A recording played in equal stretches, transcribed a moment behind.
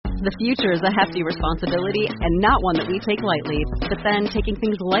The future is a hefty responsibility and not one that we take lightly. But then taking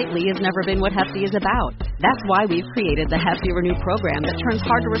things lightly has never been what Hefty is about. That's why we've created the Hefty Renew program that turns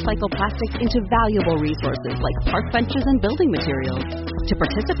hard-to-recycle plastics into valuable resources like park benches and building materials. To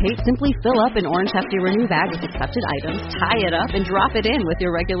participate, simply fill up an orange Hefty Renew bag with accepted items, tie it up, and drop it in with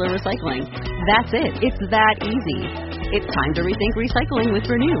your regular recycling. That's it. It's that easy. It's time to rethink recycling with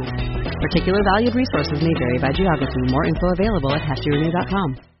Renew. Particular valued resources may vary by geography. More info available at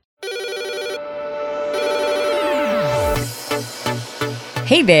heftyrenew.com.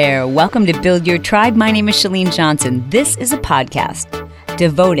 Hey there, welcome to Build Your Tribe. My name is Chalene Johnson. This is a podcast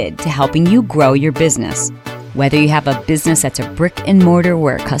devoted to helping you grow your business. Whether you have a business that's a brick and mortar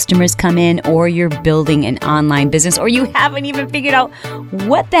where customers come in, or you're building an online business, or you haven't even figured out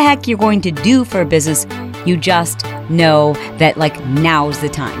what the heck you're going to do for a business, you just know that now's the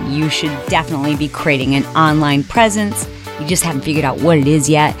time. You should definitely be creating an online presence. You just haven't figured out what it is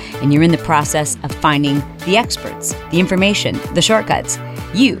yet, and you're in the process of finding the experts, the information, the shortcuts.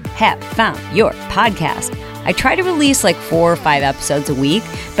 You have found your podcast. I try to release 4 or 5 episodes a week,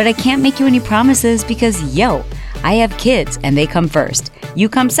 but I can't make you any promises because, I have kids and they come first. You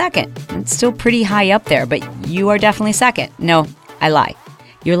come second. It's still pretty high up there, but you are definitely second. No, I lie.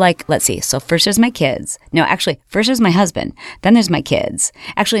 You're let's see. So first there's my kids. No, actually, first there's my husband. Then there's my kids.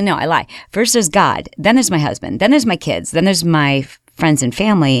 Actually, no, I lie. First there's God. Then there's my husband. Then there's my kids. Then there's my friends and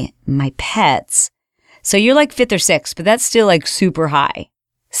family, my pets. So you're 5th or 6th, but that's still super high.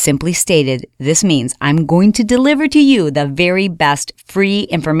 Simply stated, this means I'm going to deliver to you the very best free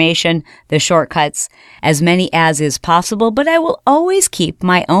information, the shortcuts, as many as is possible, but I will always keep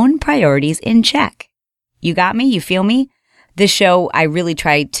my own priorities in check. You got me? You feel me? This show, I really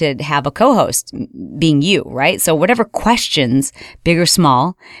try to have a co-host, being you, right? So whatever questions, big or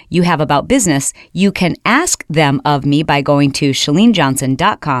small, you have about business, you can ask them of me by going to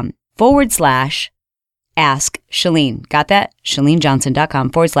ChaleneJohnson.com/Ask Chalene. Got that?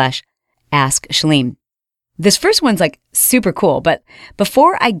 ChaleneJohnson.com/Ask Chalene. This first one's super cool, but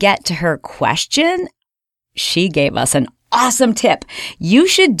before I get to her question, she gave us an awesome tip. You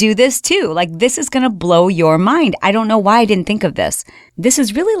should do this too. This is going to blow your mind. I don't know why I didn't think of this. This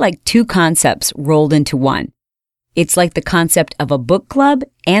is really 2 concepts rolled into one. It's the concept of a book club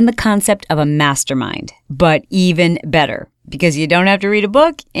and the concept of a mastermind, but even better. Because you don't have to read a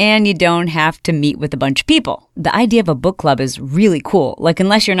book and you don't have to meet with a bunch of people. The idea of a book club is really cool,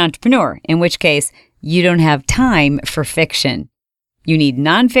 unless you're an entrepreneur, in which case you don't have time for fiction. You need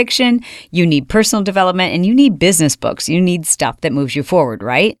nonfiction, you need personal development, and you need business books. You need stuff that moves you forward,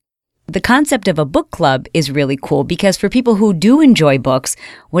 right? The concept of a book club is really cool because for people who do enjoy books,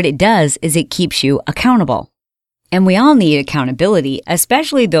 what it does is it keeps you accountable. And we all need accountability,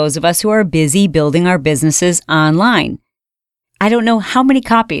 especially those of us who are busy building our businesses online. I don't know how many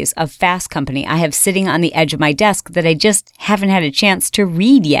copies of Fast Company I have sitting on the edge of my desk that I just haven't had a chance to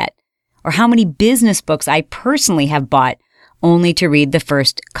read yet, or how many business books I personally have bought only to read the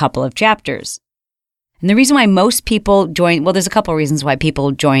first couple of chapters. And the reason why most people join, there's a couple of reasons why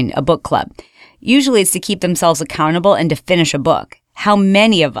people join a book club. Usually it's to keep themselves accountable and to finish a book. How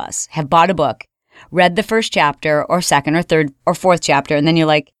many of us have bought a book, read the first chapter or second or third or fourth chapter, and then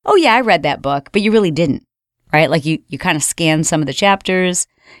you're oh yeah, I read that book, but you really didn't. Right? You kind of scanned some of the chapters,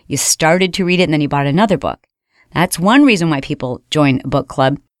 you started to read it, and then you bought another book. That's one reason why people join a book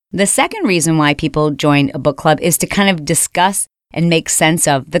club. The second reason why people join a book club is to kind of discuss and make sense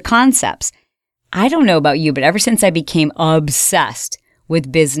of the concepts. I don't know about you, but ever since I became obsessed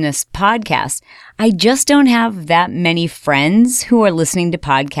with business podcasts, I just don't have that many friends who are listening to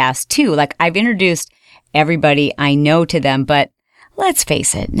podcasts too. I've introduced everybody I know to them, but let's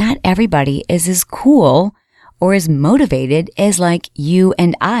face it, not everybody is as cool or as motivated as you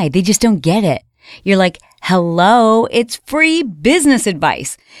and I. They just don't get it. You're hello, it's free business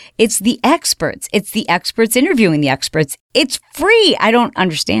advice. It's the experts. It's the experts interviewing the experts. It's free. I don't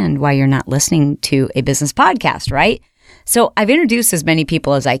understand why you're not listening to a business podcast, right? So I've introduced as many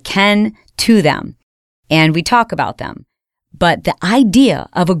people as I can to them, and we talk about them. But the idea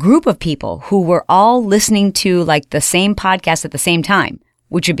of a group of people who were all listening to the same podcast at the same time,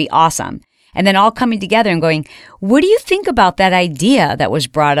 which would be awesome, and then all coming together and going, what do you think about that idea that was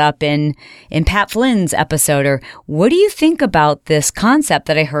brought up in Pat Flynn's episode? Or what do you think about this concept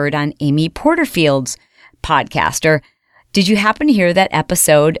that I heard on Amy Porterfield's podcast? Or did you happen to hear that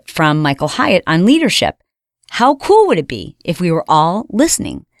episode from Michael Hyatt on leadership? How cool would it be if we were all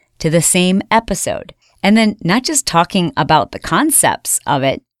listening to the same episode? And then not just talking about the concepts of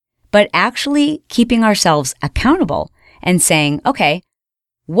it, but actually keeping ourselves accountable and saying, okay,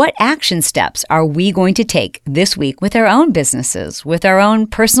 What action steps are we going to take this week with our own businesses, with our own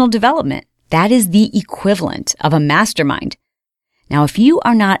personal development? That is the equivalent of a mastermind. Now, if you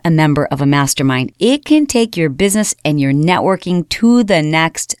are not a member of a mastermind, it can take your business and your networking to the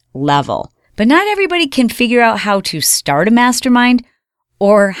next level. But not everybody can figure out how to start a mastermind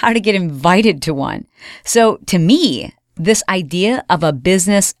or how to get invited to one. So to me, this idea of a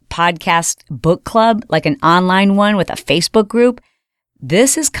business podcast book club, like an online one with a Facebook group,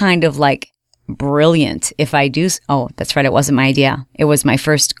 this is kind of like brilliant. If I do, oh, that's right. It wasn't my idea. It was my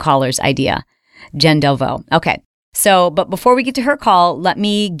first caller's idea, Jen Delvaux. Okay. So, but before we get to her call, let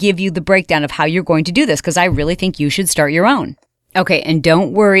me give you the breakdown of how you're going to do this, because I really think you should start your own. Okay, and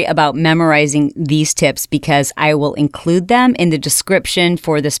don't worry about memorizing these tips because I will include them in the description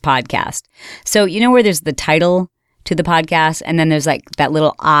for this podcast. So, you know where there's the title to the podcast and then there's like that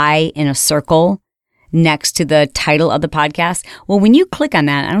little I in a circle next to the title of the podcast? Well, when you click on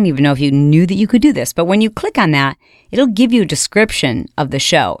that, I don't even know if you knew that you could do this, but when you click on that, it'll give you a description of the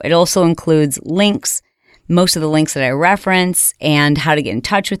show. It also includes links, most of the links that I reference, and how to get in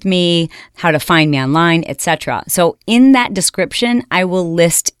touch with me, how to find me online, etc. So in that description, I will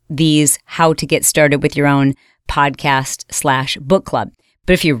list these how to get started with your own podcast/book club.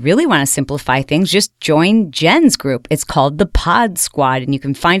 But if you really want to simplify things, just join Jen's group. It's called the Pod Squad, and you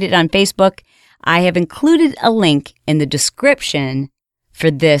can find it on Facebook. I have included a link in the description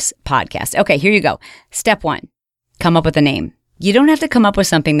for this podcast. Okay, here you go. Step 1, come up with a name. You don't have to come up with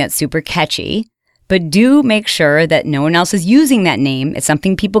something that's super catchy, but do make sure that no one else is using that name. It's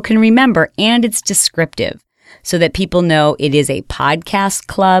something people can remember, and it's descriptive so that people know it is a podcast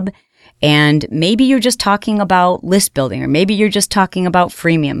club. And maybe you're just talking about list building, or maybe you're just talking about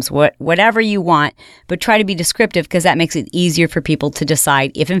freemiums, whatever you want, but try to be descriptive because that makes it easier for people to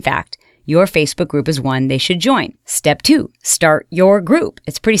decide if, in fact, your Facebook group is one they should join. Step 2, start your group.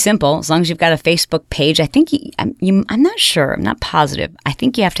 It's pretty simple. As long as you've got a Facebook page, I think I'm not sure. I'm not positive. I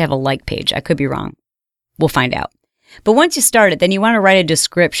think you have to have a like page. I could be wrong. We'll find out. But once you start it, then you want to write a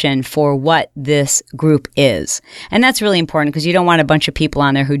description for what this group is. And that's really important because you don't want a bunch of people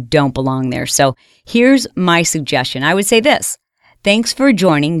on there who don't belong there. So here's my suggestion. I would say this: thanks for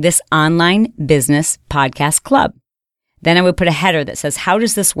joining this online business podcast club. Then I would put a header that says, how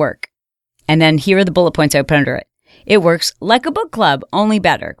does this work? And then here are the bullet points I would put under it. It works like a book club, only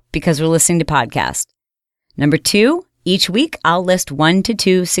better because we're listening to podcasts. Number 2, each week, I'll list 1 to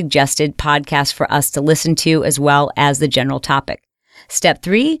 2 suggested podcasts for us to listen to, as well as the general topic. Step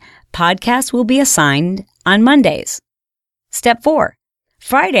 3, podcasts will be assigned on Mondays. Step 4,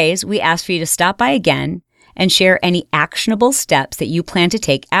 Fridays, we ask for you to stop by again and share any actionable steps that you plan to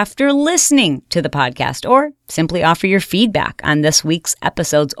take after listening to the podcast, or simply offer your feedback on this week's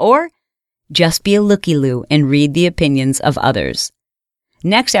episodes, or just be a looky-loo and read the opinions of others.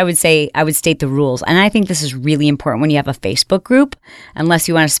 Next, I would state the rules. And I think this is really important when you have a Facebook group, unless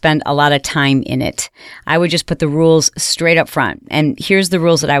you want to spend a lot of time in it. I would just put the rules straight up front. And here's the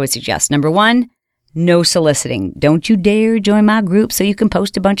rules that I would suggest. Number 1, no soliciting. Don't you dare join my group so you can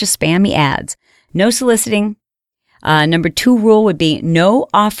post a bunch of spammy ads. No soliciting. Number 2 rule would be no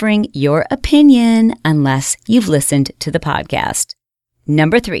offering your opinion unless you've listened to the podcast.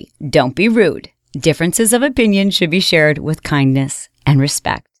 Number 3, don't be rude. Differences of opinion should be shared with kindness and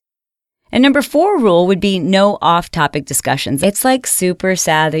respect. And number 4 rule would be no off-topic discussions. It's like super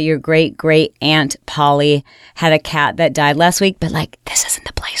sad that your great aunt Polly had a cat that died last week, but like this isn't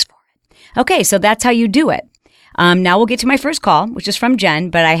the place for it. Okay, so that's how you do it. Now we'll get to my first call, which is from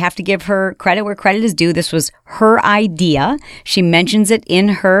Jen, but I have to give her credit where credit is due. This was her idea. She mentions it in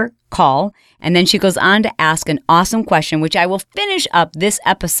her call, and then she goes on to ask an awesome question, which I will finish up this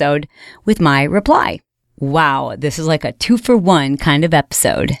episode with my reply. Wow, this is like a 2-for-1 kind of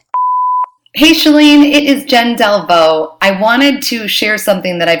episode. Hey Chalene, it is Jen Delvaux. I wanted to share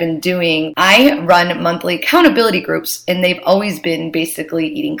something that I've been doing. I run monthly accountability groups, and they've always been basically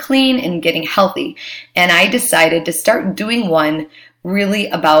eating clean and getting healthy. And I decided to start doing one really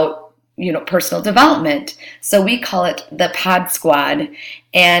about personal development. So we call it the Pod Squad.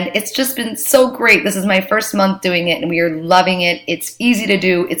 And it's just been so great. This is my first month doing it, and we are loving it. It's easy to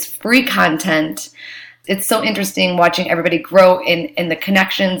do. It's free content. It's so interesting watching everybody grow in the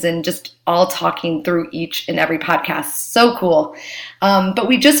connections and just all talking through each and every podcast. So cool. But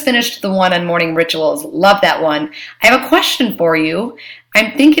we just finished the one on morning rituals. Love that one. I have a question for you.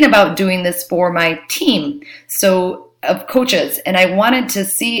 I'm thinking about doing this for my team of coaches, and I wanted to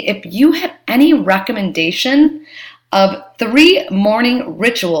see if you had any recommendation of 3 morning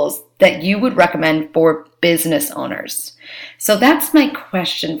rituals that you would recommend for business owners. So that's my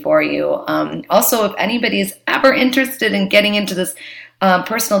question for you. Also, if anybody's ever interested in getting into this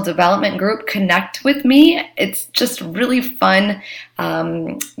personal development group, connect with me. It's just really fun.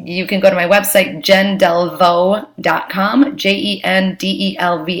 You can go to my website, jendelvaux.com,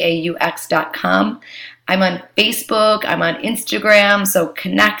 JENDELVAUX.com. I'm on Facebook, I'm on Instagram, so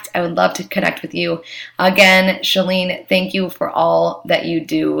connect. I would love to connect with you. Again, Chalene, thank you for all that you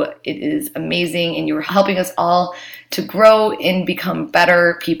do. It is amazing, and you're helping us all to grow and become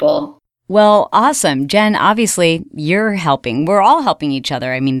better people. Well, awesome. Jen, obviously you're helping. We're all helping each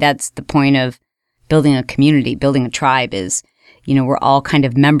other. I mean, that's the point of building a community, building a tribe is, we're all kind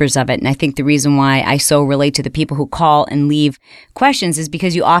of members of it. And I think the reason why I so relate to the people who call and leave questions is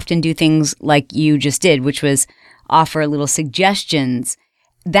because you often do things like you just did, which was offer little suggestions.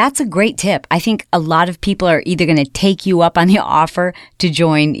 That's a great tip. I think a lot of people are either going to take you up on the offer to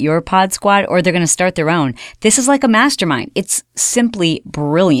join your pod squad, or they're going to start their own. This is like a mastermind. It's simply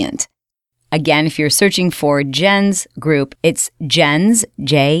brilliant. Again, if you're searching for Jen's group, it's Jen's,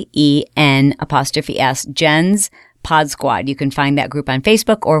 JEN''S, Jen's Pod Squad. You can find that group on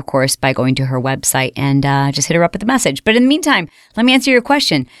Facebook, or of course by going to her website and just hit her up with the message. But in the meantime, let me answer your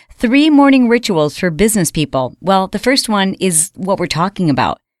question. 3 morning rituals for business people. Well, the first one is what we're talking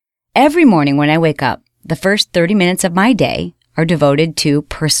about. Every morning when I wake up, the first 30 minutes of my day are devoted to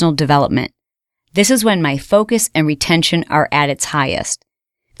personal development. This is when my focus and retention are at its highest.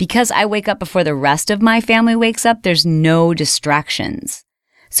 Because I wake up before the rest of my family wakes up, there's no distractions.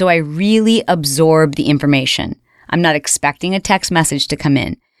 So I really absorb the information. I'm not expecting a text message to come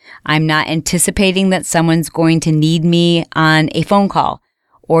in. I'm not anticipating that someone's going to need me on a phone call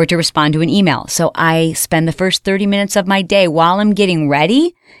or to respond to an email. So I spend the first 30 minutes of my day while I'm getting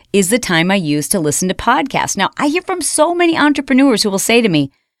ready is the time I use to listen to podcasts. Now, I hear from so many entrepreneurs who will say to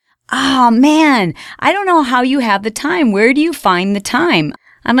me, "Oh man, I don't know how you have the time. Where do you find the time?"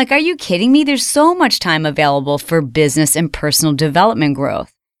 I'm like, are you kidding me? There's so much time available for business and personal development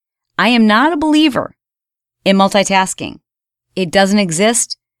growth. I am not a believer in multitasking. It doesn't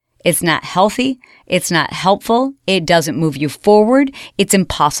exist. It's not healthy. It's not helpful. It doesn't move you forward. It's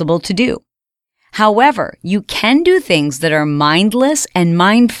impossible to do. However, you can do things that are mindless and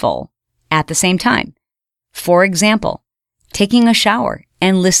mindful at the same time. For example, taking a shower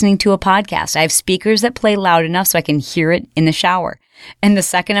and listening to a podcast. I have speakers that play loud enough so I can hear it in the shower. And the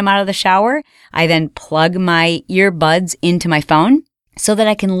second I'm out of the shower, I then plug my earbuds into my phone so that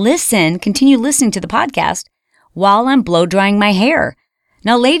I can continue listening to the podcast while I'm blow drying my hair.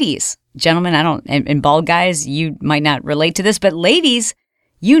 Now, ladies, gentlemen, and bald guys, you might not relate to this, but ladies,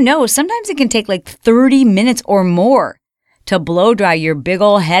 sometimes it can take like 30 minutes or more to blow dry your big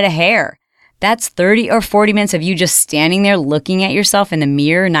old head of hair. That's 30 or 40 minutes of you just standing there looking at yourself in the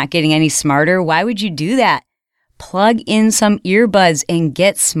mirror, not getting any smarter. Why would you do that? Plug in some earbuds and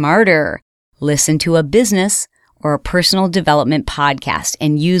get smarter. Listen to a business or a personal development podcast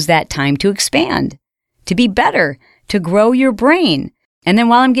and use that time to expand, to be better, to grow your brain. And then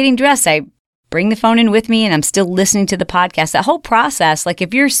while I'm getting dressed, I bring the phone in with me and I'm still listening to the podcast. That whole process, like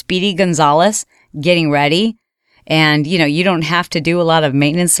if you're Speedy Gonzalez getting ready and, you don't have to do a lot of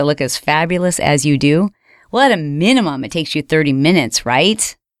maintenance to look as fabulous as you do, well, at a minimum, it takes you 30 minutes,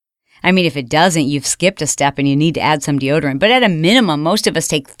 right? I mean, if it doesn't, you've skipped a step and you need to add some deodorant. But at a minimum, most of us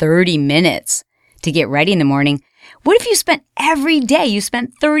take 30 minutes to get ready in the morning. What if you spent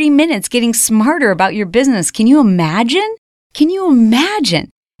 30 minutes getting smarter about your business? Can you imagine?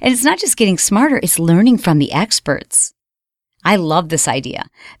 And it's not just getting smarter, it's learning from the experts. I love this idea.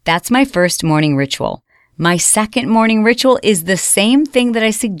 That's my first morning ritual. My second morning ritual is the same thing that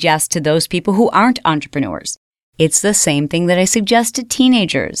I suggest to those people who aren't entrepreneurs. It's the same thing that I suggest to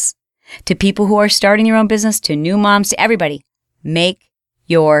teenagers, to people who are starting their own business, to new moms, to everybody. Make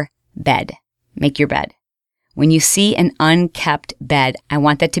your bed. Make your bed. When you see an unkept bed, I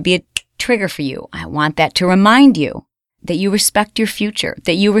want that to be a trigger for you. I want that to remind you that you respect your future,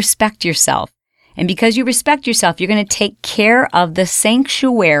 that you respect yourself. And because you respect yourself, you're going to take care of the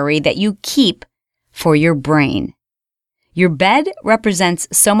sanctuary that you keep for your brain. Your bed represents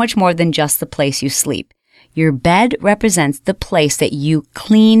so much more than just the place you sleep. Your bed represents the place that you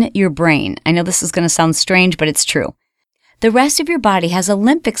clean your brain. I know this is going to sound strange, but it's true. The rest of your body has a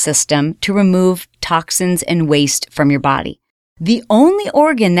lymphic system to remove toxins and waste from your body. The only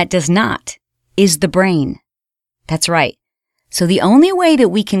organ that does not is the brain. That's right. So the only way that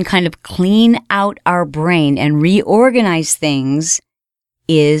we can kind of clean out our brain and reorganize things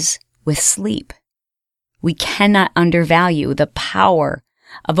is with sleep. We cannot undervalue the power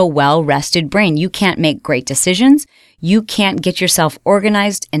of a well-rested brain. You can't make great decisions. You can't get yourself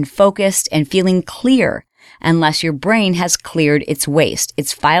organized and focused and feeling clear unless your brain has cleared its waste.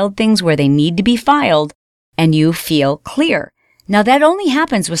 It's filed things where they need to be filed and you feel clear. Now that only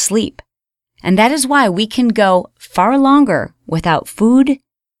happens with sleep. And that is why we can go far longer without food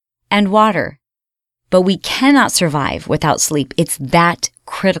and water. But we cannot survive without sleep. It's that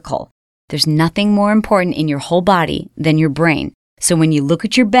critical. There's nothing more important in your whole body than your brain. So when you look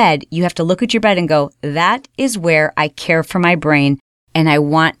at your bed, you have to look at your bed and go, that is where I care for my brain and I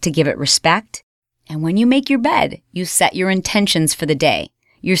want to give it respect. And when you make your bed, you set your intentions for the day.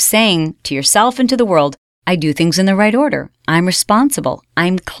 You're saying to yourself and to the world, I do things in the right order. I'm responsible.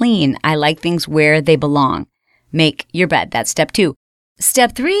 I'm clean. I like things where they belong. Make your bed. That's step 2.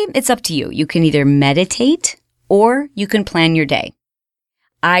 Step 3, it's up to you. You can either meditate or you can plan your day.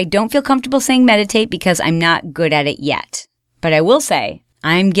 I don't feel comfortable saying meditate because I'm not good at it yet. But I will say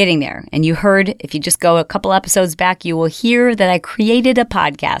I'm getting there. And you heard, if you just go a couple episodes back, you will hear that I created a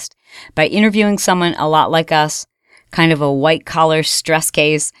podcast by interviewing someone a lot like us, kind of a white-collar stress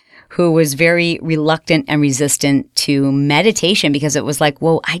case, who was very reluctant and resistant to meditation because it was like,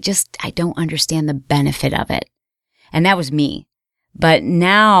 whoa, I don't understand the benefit of it. And that was me. But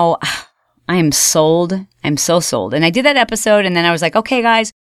now I am sold. I'm so sold. And I did that episode and then I was like, okay,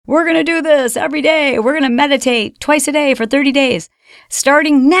 guys, we're going to do this every day. We're going to meditate twice a day for 30 days,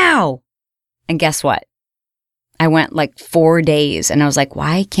 starting now. And guess what? I went like 4 days and I was like,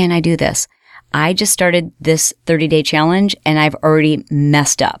 why can't I do this? I just started this 30-day challenge and I've already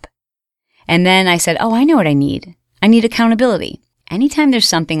messed up. And then I said, oh, I know what I need. I need accountability. Anytime there's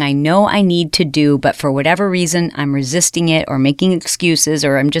something I know I need to do, but for whatever reason, I'm resisting it or making excuses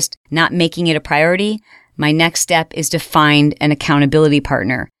or I'm just not making it a priority, my next step is to find an accountability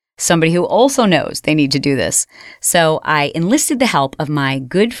partner, somebody who also knows they need to do this. So I enlisted the help of my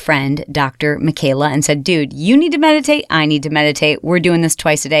good friend, Dr. Michaela, and said, dude, you need to meditate. I need to meditate. We're doing this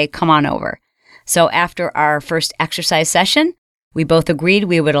twice a day. Come on over. So after our first exercise session, we both agreed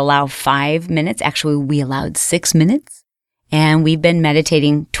we would allow 5 minutes. Actually, we allowed 6 minutes. And we've been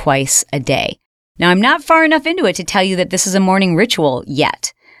meditating twice a day. Now, I'm not far enough into it to tell you that this is a morning ritual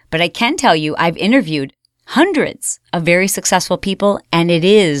yet, but I can tell you I've interviewed hundreds of very successful people, and it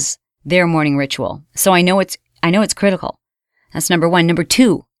is their morning ritual. So I know it's critical. That's number 1. Number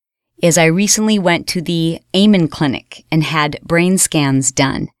 2 is I recently went to the Amen Clinic and had brain scans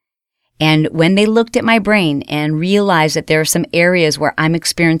done. And when they looked at my brain and realized that there are some areas where I'm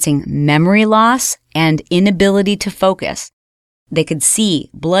experiencing memory loss and inability to focus, they could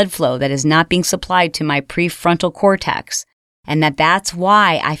see blood flow that is not being supplied to my prefrontal cortex. And that's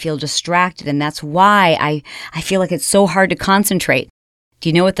why I feel distracted. And that's why I feel like it's so hard to concentrate. Do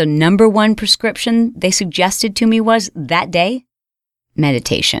you know what the number 1 prescription they suggested to me was that day?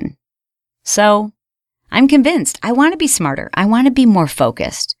 Meditation. So I'm convinced I want to be smarter. I want to be more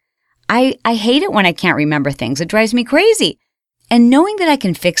focused. I hate it when I can't remember things. It drives me crazy. And knowing that I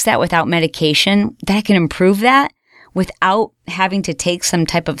can fix that without medication, that I can improve that without having to take some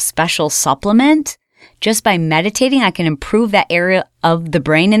type of special supplement, just by meditating, I can improve that area of the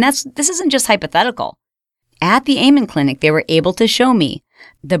brain. And this isn't just hypothetical. At the Amen Clinic, they were able to show me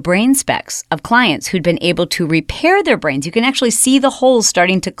the brain specs of clients who'd been able to repair their brains. You can actually see the holes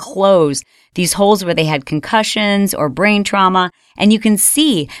starting to close, these holes where they had concussions or brain trauma, and you can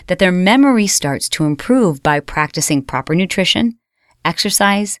see that their memory starts to improve by practicing proper nutrition,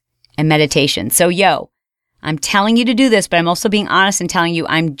 exercise, and meditation. So I'm telling you to do this, but I'm also being honest and telling you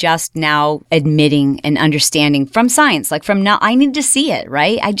I'm just now admitting and understanding from science. Like from now, I need to see it,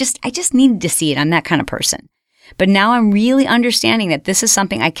 right? I just needed to see it. I'm that kind of person. But now I'm really understanding that this is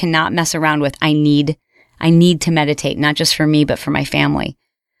something I cannot mess around with. I need to meditate, not just for me, but for my family.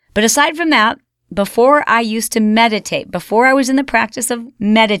 But aside from that, before I used to meditate, before I was in the practice of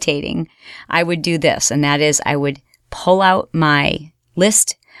meditating, I would do this. And that is I would pull out my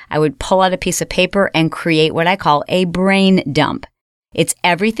list. I would pull out a piece of paper and create what I call a brain dump. It's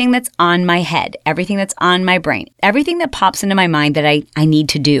everything that's on my head, everything that's on my brain, everything that pops into my mind that I need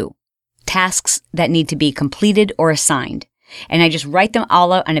to do, tasks that need to be completed or assigned. And I just write them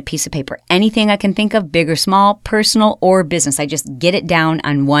all out on a piece of paper. Anything I can think of, big or small, personal or business, I just get it down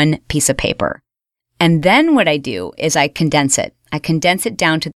on one piece of paper. And then what I do is I condense it. I condense it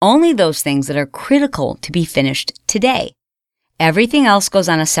down to only those things that are critical to be finished today. Everything else goes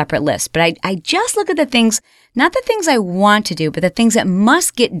on a separate list, but I just look at the things, not the things I want to do, but the things that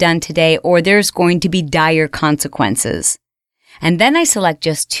must get done today or there's going to be dire consequences. And then I select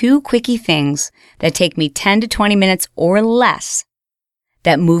just 2 quickie things that take me 10 to 20 minutes or less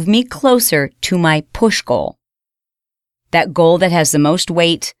that move me closer to my push goal. That goal that has the most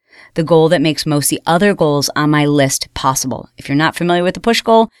weight, the goal that makes most of the other goals on my list possible. If you're not familiar with the push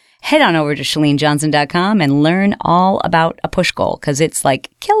goal, head on over to ChaleneJohnson.com and learn all about a push goal because it's like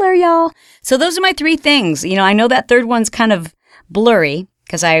killer, y'all. So those are my 3 things. I know that third one's kind of blurry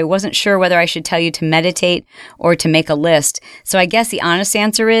because I wasn't sure whether I should tell you to meditate or to make a list. So I guess the honest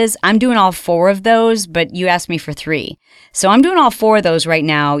answer is I'm doing all 4 of those, but you asked me for 3. So I'm doing all 4 of those right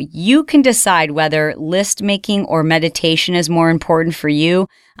now. You can decide whether list making or meditation is more important for you.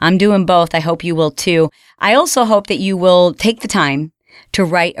 I'm doing both. I hope you will too. I also hope that you will take the time to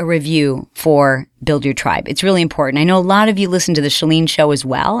write a review for Build Your Tribe. It's really important. I know a lot of you listen to the Chalene Show as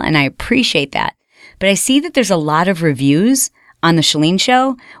well, and I appreciate that. But I see that there's a lot of reviews on the Chalene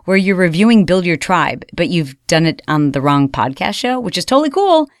Show where you're reviewing Build Your Tribe, but you've done it on the wrong podcast show, which is totally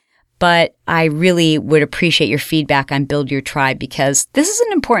cool. But I really would appreciate your feedback on Build Your Tribe because this is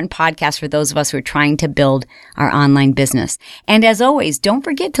an important podcast for those of us who are trying to build our online business. And as always, don't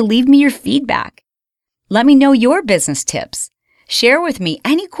forget to leave me your feedback. Let me know your business tips. Share with me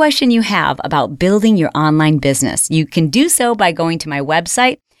any question you have about building your online business. You can do so by going to my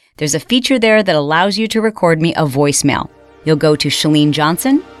website. There's a feature there that allows you to record me a voicemail. You'll go to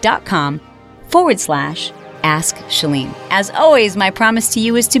ChaleneJohnson.com/Ask Chalene. As always, my promise to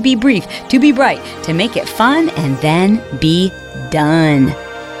you is to be brief, to be bright, to make it fun, and then be done.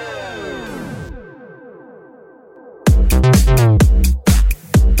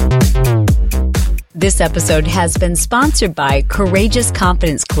 This episode has been sponsored by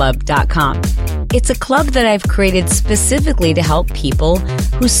CourageousConfidenceClub.com. It's a club that I've created specifically to help people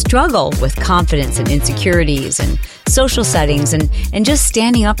who struggle with confidence and insecurities and social settings and just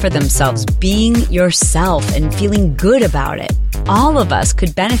standing up for themselves, being yourself and feeling good about it. All of us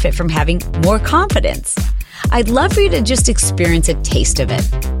could benefit from having more confidence. I'd love for you to just experience a taste of it.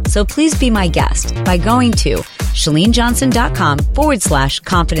 So please be my guest by going to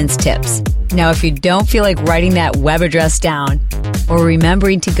ChaleneJohnson.com/confidence tips. Now, if you don't feel like writing that web address down or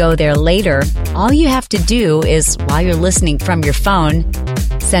remembering to go there later, all you have to do is, while you're listening from your phone,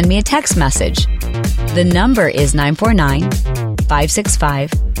 send me a text message. The number is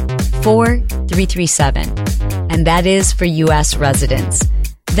 949-565-4337, and that is for U.S. residents.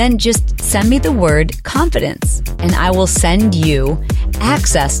 Then just send me the word confidence, and I will send you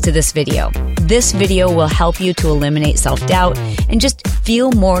access to this video. This video will help you to eliminate self-doubt and just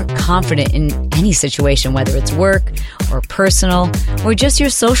feel more confident in any situation, whether it's work or personal or just your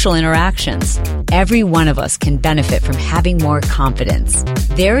social interactions. Every one of us can benefit from having more confidence.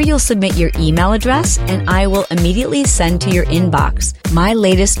 There you'll submit your email address and I will immediately send to your inbox my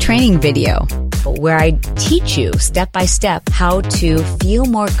latest training video where I teach you step by step how to feel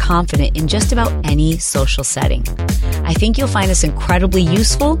more confident in just about any social setting. I think you'll find this incredibly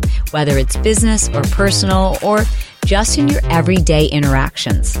useful, whether it's business or personal or just in your everyday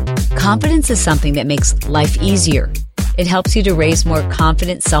interactions. Confidence is something that makes life easier. It helps you to raise more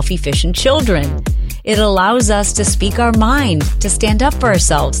confident, self-efficient children. It allows us to speak our mind, to stand up for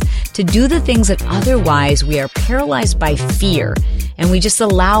ourselves, to do the things that otherwise we are paralyzed by fear, and we just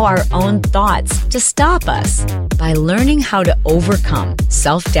allow our own thoughts to stop us. By learning how to overcome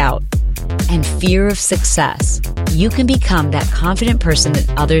self-doubt and fear of success, you can become that confident person that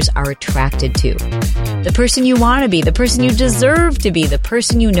others are attracted to. The person you want to be, the person you deserve to be, the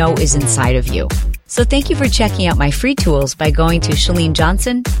person you know is inside of you. So thank you for checking out my free tools by going to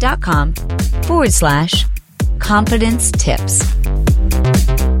ChaleneJohnson.com/confidence tips.